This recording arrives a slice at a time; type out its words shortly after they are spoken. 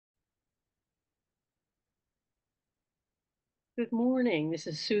Good morning. This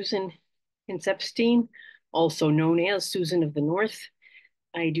is Susan Hintz-Epstein, also known as Susan of the North.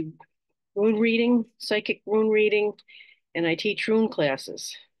 I do rune reading, psychic rune reading, and I teach rune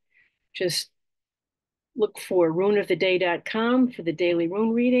classes. Just look for runeoftheday.com for the daily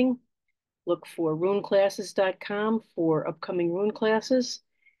rune reading. Look for runeclasses.com for upcoming rune classes.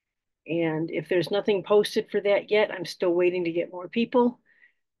 And if there's nothing posted for that yet, I'm still waiting to get more people,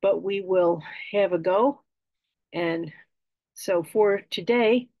 but we will have a go. And so for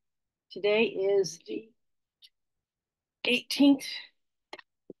today is the 18th.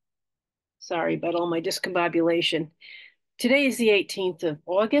 Sorry about all my discombobulation. Today is the 18th of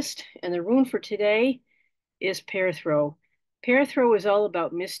August, and the rune for today is pair throw. Pair throw is all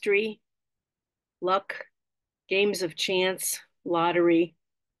about mystery, luck, games of chance, lottery.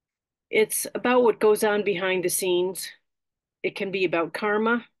 It's about what goes on behind the scenes. It can be about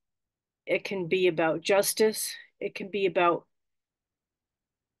karma. It can be about justice. It can be about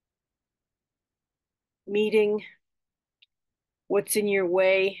meeting what's in your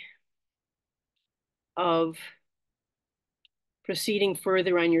way of proceeding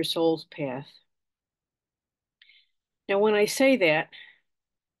further on your soul's path. Now, when I say that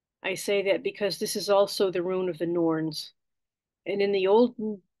because this is also the rune of the Norns. And in the old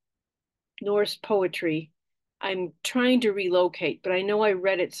Norse poetry, I'm trying to relocate, but I know I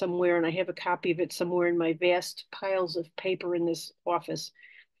read it somewhere and I have a copy of it somewhere in my vast piles of paper in this office.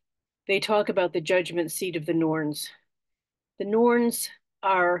 They talk about the judgment seat of the Norns. The Norns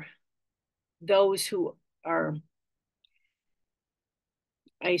are those who are,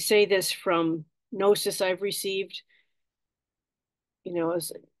 I say this from gnosis I've received, you know,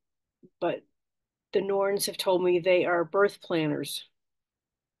 but the Norns have told me they are birth planners.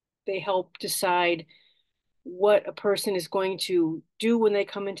 They help decide what a person is going to do when they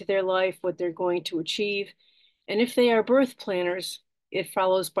come into their life, what they're going to achieve. And if they are birth planners, it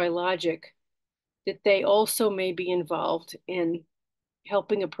follows by logic that they also may be involved in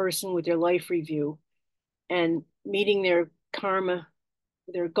helping a person with their life review and meeting their karma,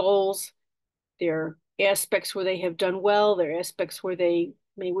 their goals, their aspects where they have done well, their aspects where they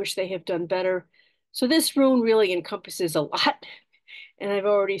may wish they have done better. So this rune really encompasses a lot. And I've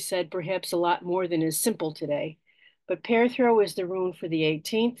already said perhaps a lot more than is simple today. But pair throw is the rune for the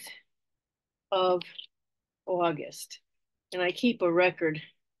 18th of August. And I keep a record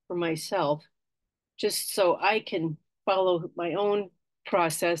for myself just so I can follow my own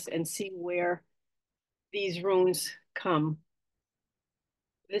process and see where these runes come.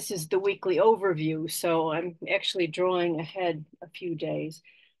 This is the weekly overview, so I'm actually drawing ahead a few days.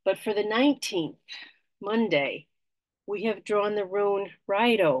 But for the 19th, Monday, we have drawn the rune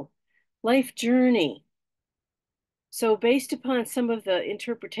Rido, life journey. So based upon some of the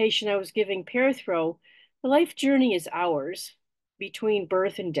interpretation I was giving pair throw, the life journey is ours between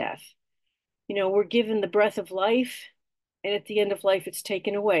birth and death. You know, we're given the breath of life, and at the end of life, it's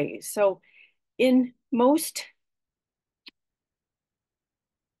taken away. So in most,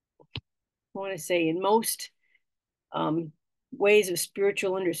 I want to say in most um, ways of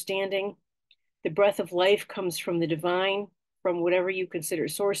spiritual understanding, the breath of life comes from the divine, from whatever you consider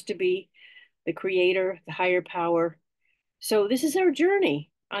source to be, the creator, the higher power. So this is our journey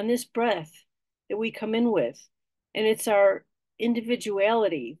on this breath that we come in with. And it's our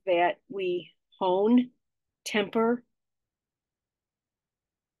individuality that we hone, temper,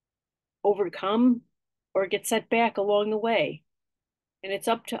 overcome, or get set back along the way. And it's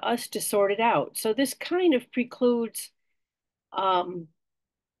up to us to sort it out. So this kind of precludes um,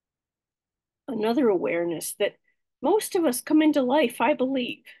 another awareness that most of us come into life, I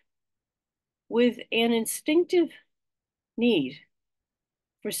believe, with an instinctive need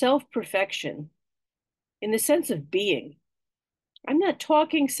for self-perfection in the sense of being. I'm not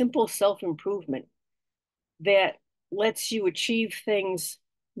talking simple self-improvement that lets you achieve things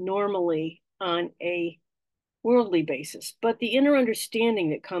normally on a worldly basis, but the inner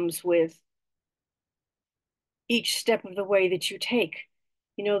understanding that comes with each step of the way that you take.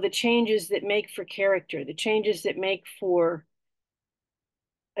 You know, the changes that make for character, the changes that make for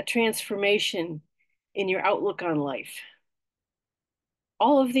a transformation in your outlook on life.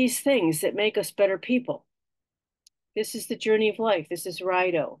 All of these things that make us better people. This is the journey of life. This is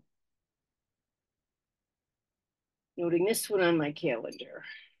Rido. Noting this one on my calendar.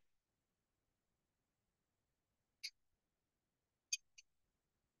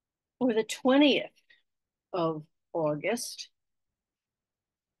 For the 20th of August,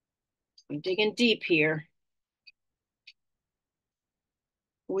 I'm digging deep here.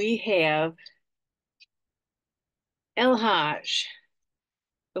 We have El Hajj,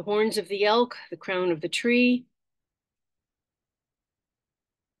 the horns of the elk, the crown of the tree,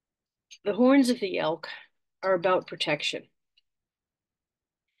 The horns of the elk are about protection.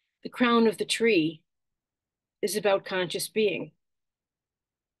 The crown of the tree is about conscious being.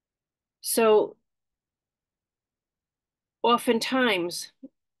 So oftentimes,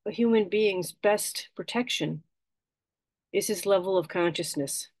 a human being's best protection is his level of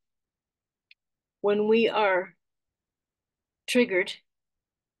consciousness. When we are triggered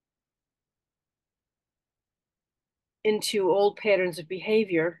into old patterns of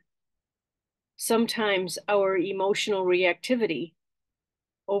behavior, sometimes our emotional reactivity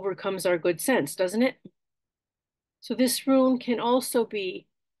overcomes our good sense, doesn't it? So this rune can also be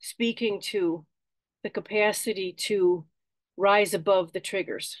speaking to the capacity to rise above the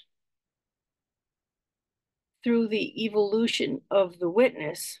triggers. Through the evolution of the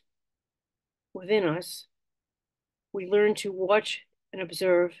witness within us, we learn to watch and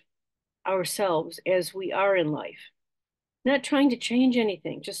observe ourselves as we are in life. Not trying to change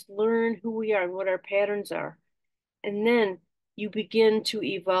anything, just learn who we are and what our patterns are. And then you begin to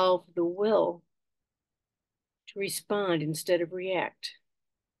evolve the will to respond instead of react.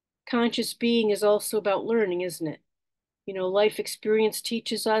 Conscious being is also about learning, isn't it? You know, life experience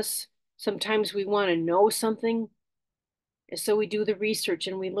teaches us. Sometimes we want to know something. And so we do the research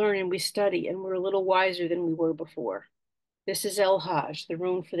and we learn and we study and we're a little wiser than we were before. This is El Hajj, the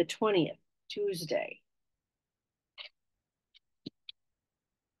rune for the 20th, Tuesday.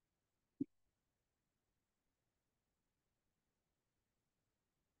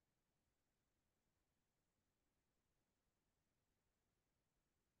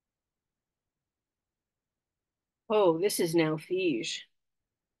 Oh, this is now Fij.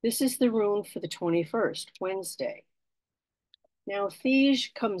 This is the rune for the 21st, Wednesday. Now,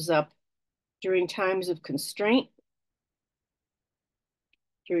 Fij comes up during times of constraint,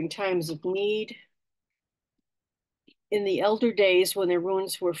 during times of need. In the elder days, when the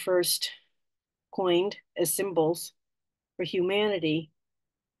runes were first coined as symbols for humanity,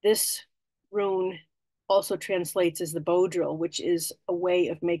 this rune also translates as the bow drill, which is a way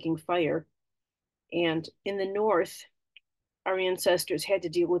of making fire. And in the north, our ancestors had to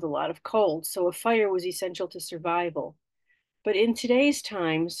deal with a lot of cold, so a fire was essential to survival. But in today's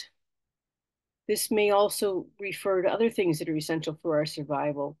times, this may also refer to other things that are essential for our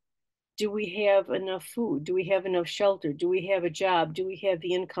survival. Do we have enough food? Do we have enough shelter? Do we have a job? Do we have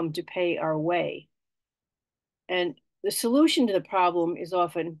the income to pay our way? And the solution to the problem is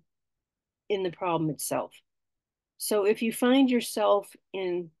often in the problem itself. So if you find yourself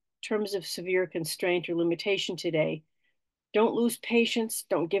in terms of severe constraint or limitation today, don't lose patience,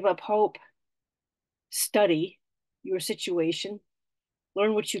 don't give up hope. Study your situation,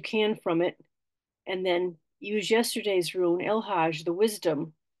 learn what you can from it, and then use yesterday's rune, El Hajj, the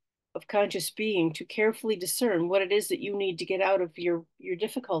wisdom of conscious being, to carefully discern what it is that you need to get out of your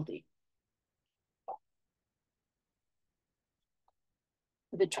difficulty.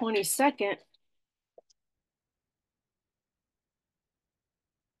 The 22nd,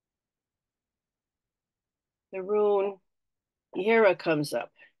 the rune Yera comes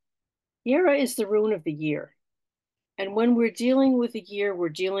up. Yera is the rune of the year. And when we're dealing with a year, we're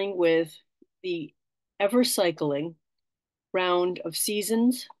dealing with the ever cycling round of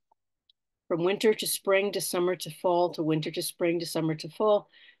seasons, from winter to spring to summer to fall to winter to spring to summer to fall.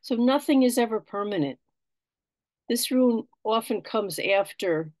 So nothing is ever permanent. This rune often comes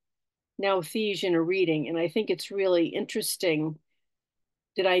after now Thij in a reading, and I think it's really interesting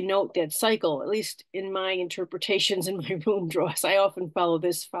that I note that cycle, at least in my interpretations in my rune draws. I often follow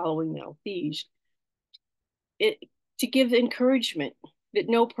this following now Thij. It to give encouragement that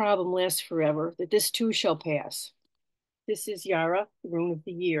no problem lasts forever, that this too shall pass. This is Yara, the rune of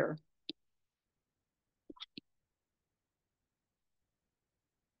the year.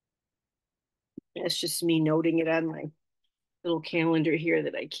 That's just me noting it on my little calendar here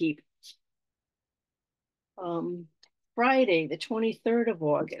that I keep. Friday, the 23rd of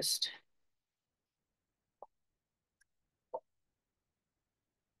August.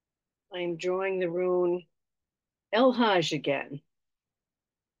 I'm drawing the rune El Hajj again.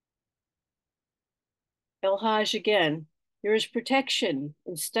 El Hajj again. There is protection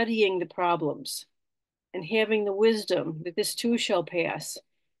in studying the problems and having the wisdom that this too shall pass.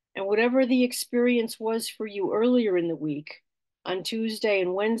 And whatever the experience was for you earlier in the week, on Tuesday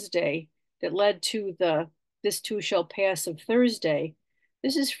and Wednesday, that led to the this too shall pass of Thursday,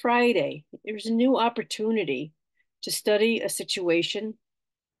 this is Friday. There's a new opportunity to study a situation,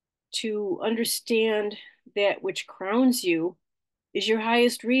 to understand that which crowns you is your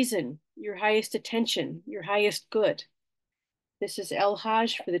highest reason, your highest attention, your highest good. This is El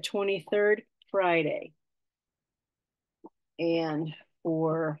Hajj for the 23rd, Friday. And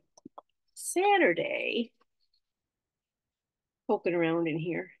for Saturday, poking around in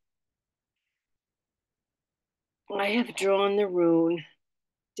here, I have drawn the rune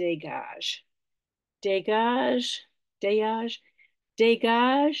dégage. Dégage, dégage,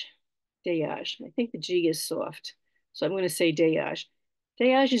 dégage, dégage. I think the G is soft, so I'm going to say dégage.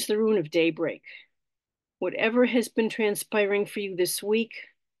 Dégage is the rune of daybreak. Whatever has been transpiring for you this week,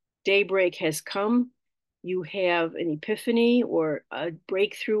 daybreak has come. You have an epiphany or a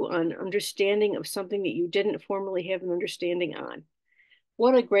breakthrough on understanding of something that you didn't formerly have an understanding on.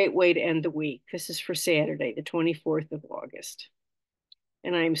 What a great way to end the week. This is for Saturday, the 24th of August.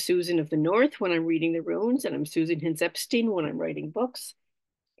 And I'm Susan of the North when I'm reading the runes, and I'm Susan Hintz-Epstein when I'm writing books.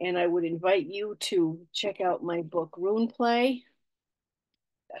 And I would invite you to check out my book, Rune Play.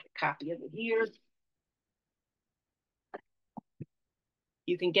 Got a copy of it here.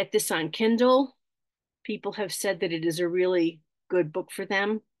 You can get this on Kindle. People have said that it is a really good book for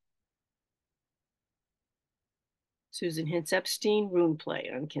them. Susan Hintz-Epstein, Rune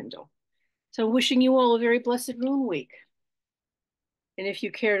Play on Kindle. So wishing you all a very blessed Rune Week. And if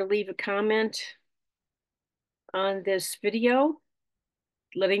you care to leave a comment on this video,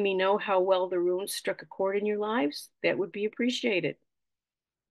 letting me know how well the runes struck a chord in your lives, that would be appreciated.